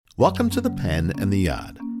Welcome to the Pen and the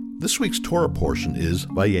Yod. This week's Torah portion is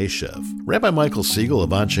Vayeshev. Rabbi Michael Siegel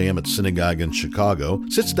of Anshe Emet Synagogue in Chicago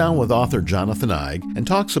sits down with author Jonathan Eig and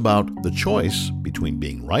talks about the choice between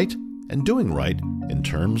being right and doing right in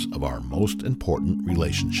terms of our most important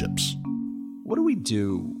relationships. What do we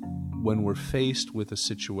do when we're faced with a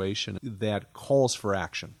situation that calls for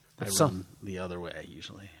action? I run the other way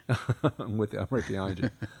usually. I'm right behind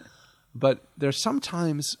you. But there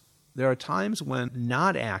are times when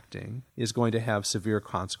not acting is going to have severe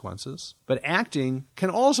consequences, but acting can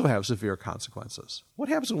also have severe consequences. What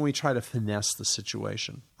happens when we try to finesse the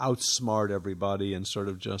situation, outsmart everybody, and sort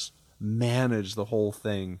of just manage the whole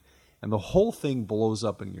thing, and the whole thing blows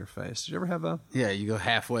up in your face? Did you ever have that? Yeah, you go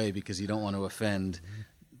halfway because you don't want to offend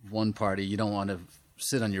one party. You don't want to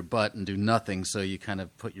sit on your butt and do nothing, so you kind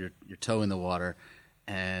of put your toe in the water,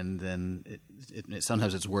 and then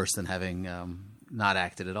sometimes it's worse than having not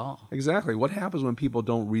acted at all. Exactly. What happens when people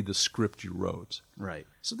don't read the script you wrote? Right.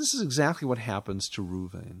 So this is exactly what happens to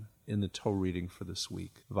Reuven in the Torah reading for this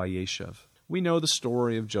week, Vayeshev. We know the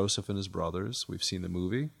story of Joseph and his brothers. We've seen the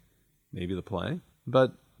movie, maybe the play.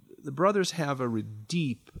 But the brothers have a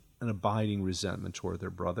deep and abiding resentment toward their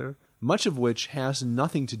brother, much of which has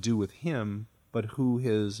nothing to do with him, but who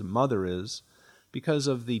his mother is, because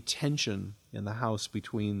of the tension in the house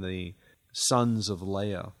between the sons of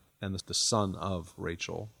Leah and the son of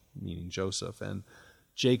Rachel, meaning Joseph, and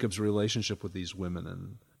Jacob's relationship with these women.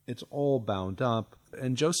 And it's all bound up.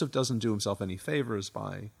 And Joseph doesn't do himself any favors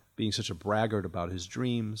by being such a braggart about his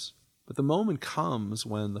dreams. But the moment comes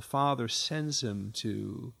when the father sends him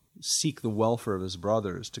to seek the welfare of his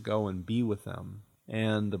brothers, to go and be with them.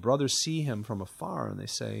 And the brothers see him from afar and they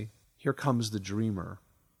say, "Here comes the dreamer.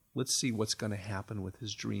 Let's see what's going to happen with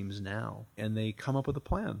his dreams now." And they come up with a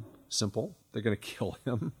plan. Simple. They're going to kill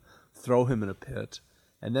him, throw him in a pit,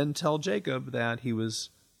 and then tell Jacob that he was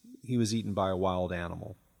eaten by a wild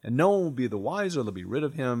animal. And no one will be the wiser. They'll be rid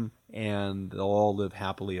of him, and they'll all live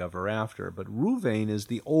happily ever after. But Reuven is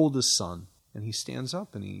the oldest son, and he stands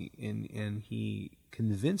up and he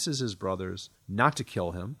convinces his brothers not to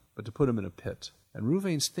kill him, but to put him in a pit. And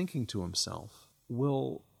Reuven's thinking to himself,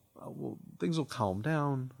 things will calm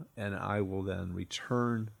down, and I will then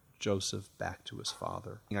return Joseph back to his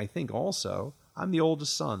father. I think also, I'm the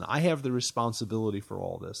oldest son. I have the responsibility for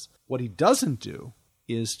all this. What he doesn't do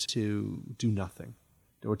is to do nothing,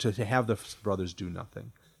 or to have the brothers do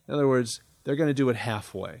nothing. In other words, they're going to do it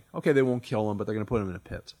halfway. Okay, they won't kill him, but they're going to put him in a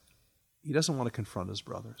pit. He doesn't want to confront his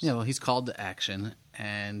brothers. Yeah, well, he's called to action,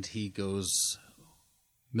 and he goes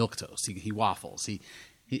milquetoast. He waffles.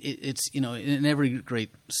 It's in every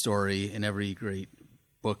great story, in every great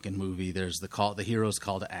book and movie, there's the hero's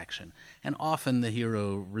call to action, and often the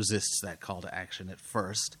hero resists that call to action at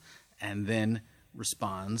first, and then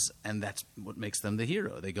responds, and that's what makes them the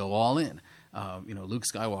hero. They go all in. Luke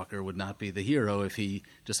Skywalker would not be the hero if he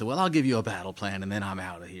just said, "Well, I'll give you a battle plan, and then I'm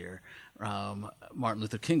out of here." Martin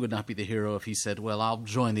Luther King would not be the hero if he said, "Well, I'll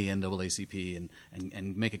join the NAACP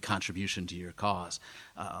and make a contribution to your cause."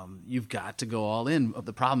 You've got to go all in.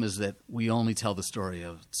 The problem is that we only tell the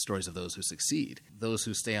stories of those who succeed. Those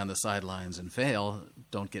who stay on the sidelines and fail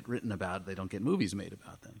don't get written about. They don't get movies made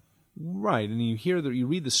about them. Right, and you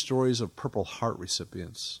read the stories of Purple Heart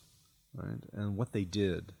recipients, right, and what they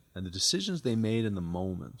did, and the decisions they made in the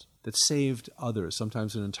moment that saved others,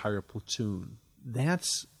 sometimes an entire platoon.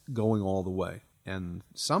 That's going all the way. And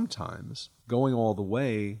sometimes going all the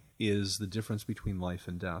way is the difference between life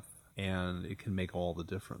and death, and it can make all the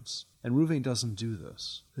difference. And Reuven doesn't do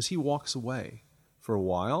this, because he walks away for a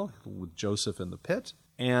while with Joseph in the pit,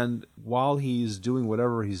 and while he's doing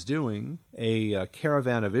whatever he's doing, a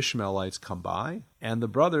caravan of Ishmaelites come by, and the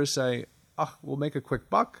brothers say, we'll make a quick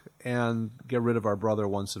buck and get rid of our brother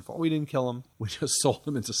once and for all. We didn't kill him. We just sold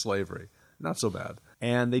him into slavery. Not so bad.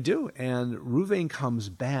 And they do. And Reuven comes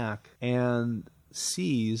back and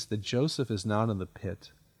sees that Joseph is not in the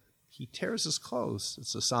pit. He tears his clothes.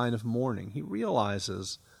 It's a sign of mourning. He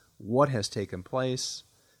realizes what has taken place.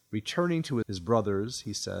 Returning to his brothers,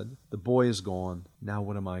 he said, "The boy is gone. Now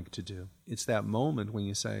what am I to do?" It's that moment when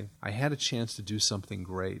you say, I had a chance to do something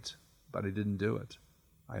great, but I didn't do it.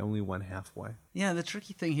 I only went halfway. Yeah, the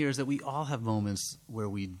tricky thing here is that we all have moments where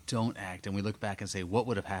we don't act, and we look back and say, what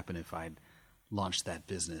would have happened if I'd launched that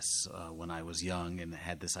business when I was young and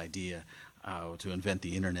had this idea to invent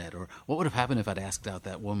the internet? Or what would have happened if I'd asked out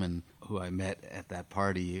that woman who I met at that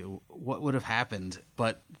party? What would have happened?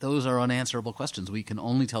 But those are unanswerable questions. We can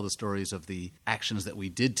only tell the stories of the actions that we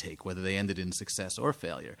did take, whether they ended in success or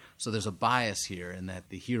failure. So there's a bias here in that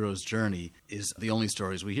the hero's journey is the only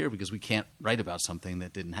stories we hear because we can't write about something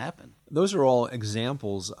that didn't happen. Those are all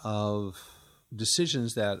examples of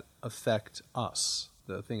decisions that affect us.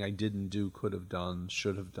 The thing I didn't do, could have done,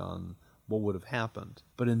 should have done, what would have happened.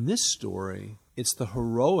 But in this story, it's the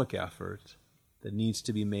heroic effort that needs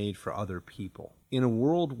to be made for other people. In a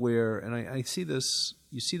world where, and I see this,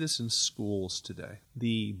 you see this in schools today,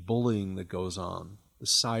 the bullying that goes on, the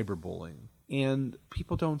cyberbullying, and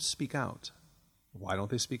people don't speak out. Why don't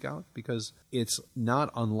they speak out? Because it's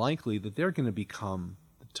not unlikely that they're going to become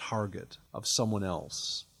the target of someone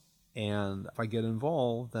else. And if I get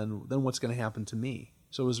involved, then what's going to happen to me?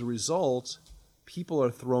 So as a result, people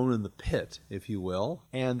are thrown in the pit, if you will,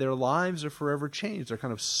 and their lives are forever changed. They're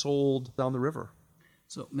kind of sold down the river.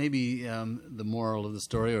 So maybe the moral of the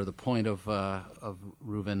story, or the point of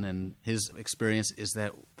Reuven and his experience, is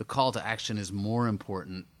that the call to action is more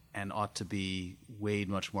important and ought to be weighed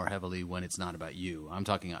much more heavily when it's not about you. I'm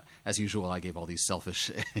talking, as usual, I gave all these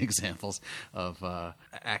selfish examples of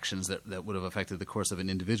actions that would have affected the course of an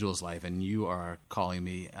individual's life, and you are calling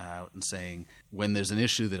me out and saying, when there's an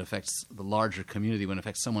issue that affects the larger community, when it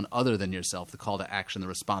affects someone other than yourself, the call to action, the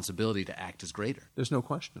responsibility to act is greater. There's no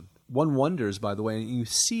question. One wonders, by the way, and you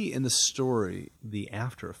see in the story the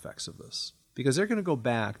after effects of this. Because they're going to go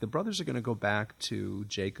back, the brothers are going to go back to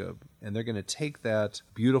Jacob, and they're going to take that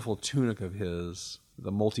beautiful tunic of his,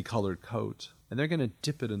 the multicolored coat, and they're going to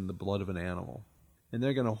dip it in the blood of an animal. And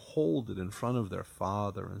they're going to hold it in front of their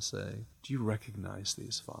father and say, "Do you recognize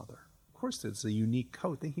these, Father?" Of course, it's a unique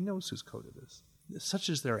coat. He knows whose coat it is. Such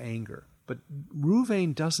is their anger. But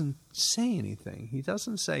Reuven doesn't say anything. He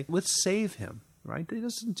doesn't say, "Let's save him," right? He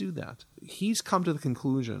doesn't do that. He's come to the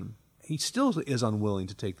conclusion he still is unwilling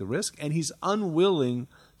to take the risk, and he's unwilling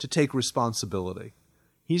to take responsibility.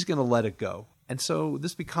 He's going to let it go. And so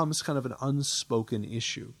this becomes kind of an unspoken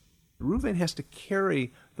issue. Reuven has to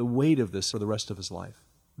carry the weight of this for the rest of his life.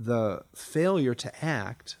 The failure to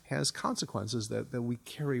act has consequences that we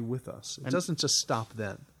carry with us. It doesn't just stop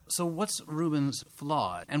then. So what's Reuben's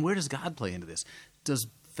flaw, and where does God play into this? Does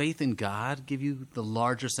faith in God give you the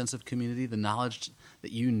larger sense of community, the knowledge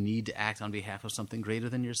that you need to act on behalf of something greater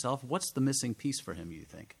than yourself? What's the missing piece for him, you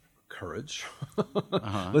think? Courage.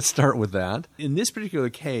 Let's start with that. In this particular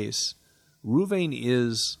case, Reuven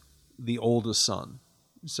is the oldest son.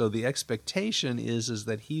 So the expectation is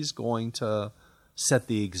that he's going to set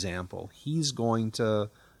the example. He's going to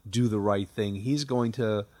do the right thing. He's going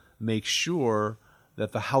to make sure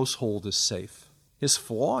that the household is safe. His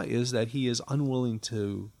flaw is that he is unwilling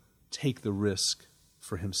to take the risk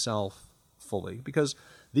for himself fully, because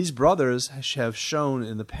these brothers have shown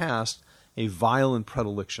in the past a violent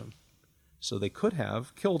predilection. So they could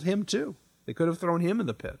have killed him too. They could have thrown him in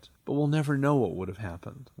the pit. But we'll never know what would have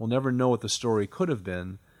happened. We'll never know what the story could have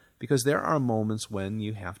been, because there are moments when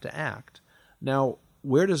you have to act. Now,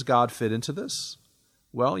 where does God fit into this?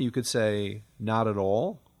 Well, you could say not at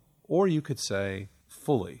all, or you could say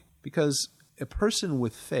fully, because a person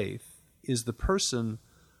with faith is the person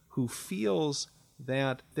who feels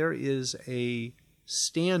that there is a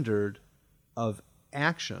standard of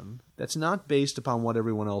action that's not based upon what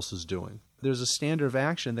everyone else is doing. There's a standard of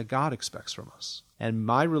action that God expects from us. And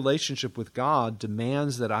my relationship with God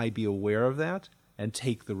demands that I be aware of that and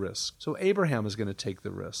take the risk. So Abraham is going to take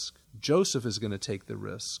the risk. Joseph is going to take the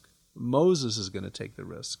risk. Moses is going to take the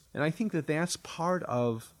risk. And I think that that's part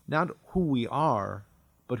of not who we are,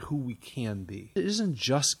 but who we can be. It isn't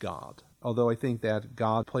just God, although I think that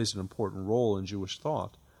God plays an important role in Jewish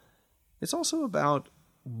thought. It's also about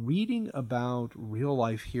reading about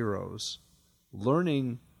real-life heroes,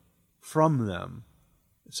 learning from them,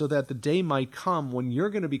 so that the day might come when you're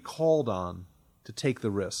going to be called on to take the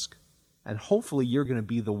risk, and hopefully you're going to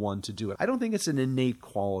be the one to do it. I don't think it's an innate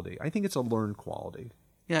quality. I think it's a learned quality.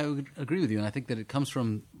 Yeah, I would agree with you, and I think that it comes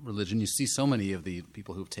from religion. You see so many of the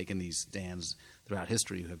people who've taken these stands throughout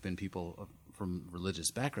history who have been people from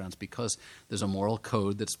religious backgrounds, because there's a moral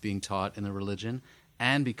code that's being taught in the religion,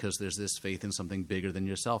 and because there's this faith in something bigger than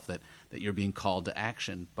yourself, that you're being called to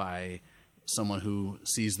action by someone who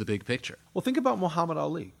sees the big picture. Well, think about Muhammad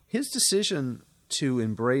Ali. His decision to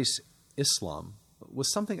embrace Islam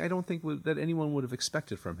was something I don't think that anyone would have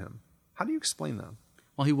expected from him. How do you explain that?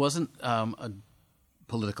 Well, he wasn't a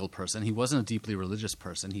political person. He wasn't a deeply religious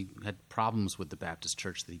person. He had problems with the Baptist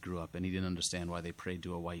church that he grew up in. He didn't understand why they prayed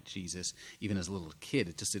to a white Jesus. Even as a little kid,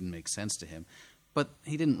 it just didn't make sense to him. But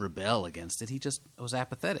he didn't rebel against it. He just was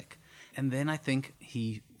apathetic. And then I think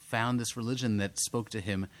he found this religion that spoke to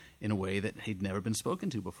him in a way that he'd never been spoken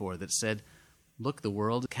to before, that said, look, the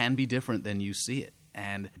world can be different than you see it.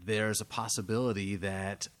 And there's a possibility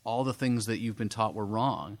that all the things that you've been taught were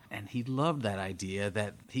wrong. And he loved that idea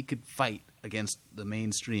that he could fight against the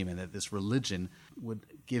mainstream and that this religion would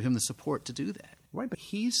give him the support to do that. Right, but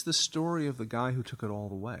he's the story of the guy who took it all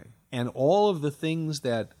the way. And all of the things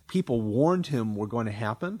that people warned him were going to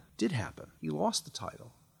happen did happen. He lost the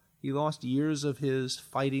title. He lost years of his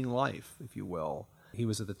fighting life, if you will. He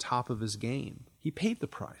was at the top of his game. He paid the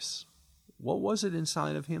price. What was it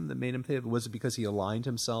inside of him that made him pay it? Was it because he aligned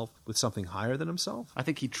himself with something higher than himself? I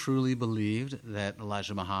think he truly believed that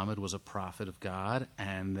Elijah Muhammad was a prophet of God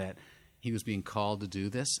and that he was being called to do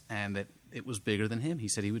this and that it was bigger than him. He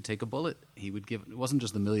said he would take a bullet. He would give, it wasn't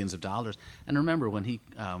just the millions of dollars. And remember, when he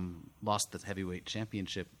lost the heavyweight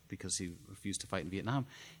championship because he refused to fight in Vietnam,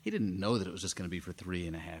 he didn't know that it was just going to be for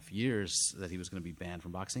 3.5 years that he was going to be banned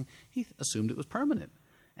from boxing. He assumed it was permanent.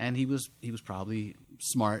 And he was probably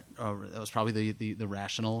smart. That was probably the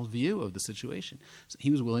rational view of the situation. So he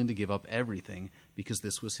was willing to give up everything because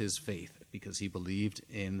this was his faith, because he believed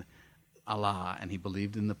in Allah and he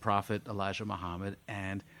believed in the prophet Elijah Muhammad.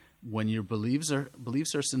 And when your beliefs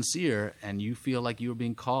are sincere and you feel like you are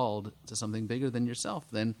being called to something bigger than yourself,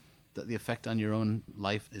 then the effect on your own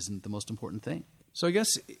life isn't the most important thing. So I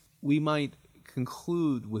guess we might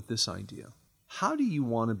conclude with this idea. How do you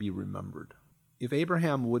want to be remembered? If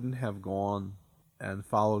Abraham wouldn't have gone and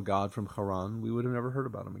followed God from Haran, we would have never heard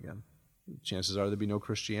about him again. Chances are there'd be no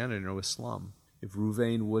Christianity, no Islam. If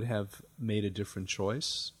Ruvain would have made a different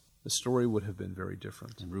choice, the story would have been very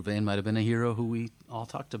different. And Ruvain might have been a hero who we all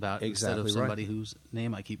talked about instead of somebody right. whose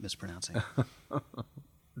name I keep mispronouncing.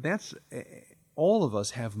 That's all of us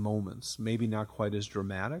have moments, maybe not quite as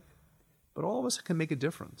dramatic, but all of us can make a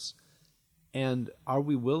difference. And are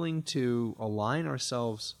we willing to align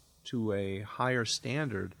ourselves to a higher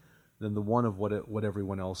standard than the one of what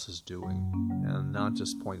everyone else is doing, and not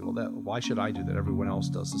just point, why should I do that? Everyone else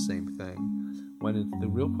does the same thing. When the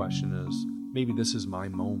real question is, maybe this is my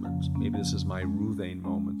moment. Maybe this is my Ruvain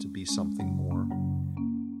moment to be something more.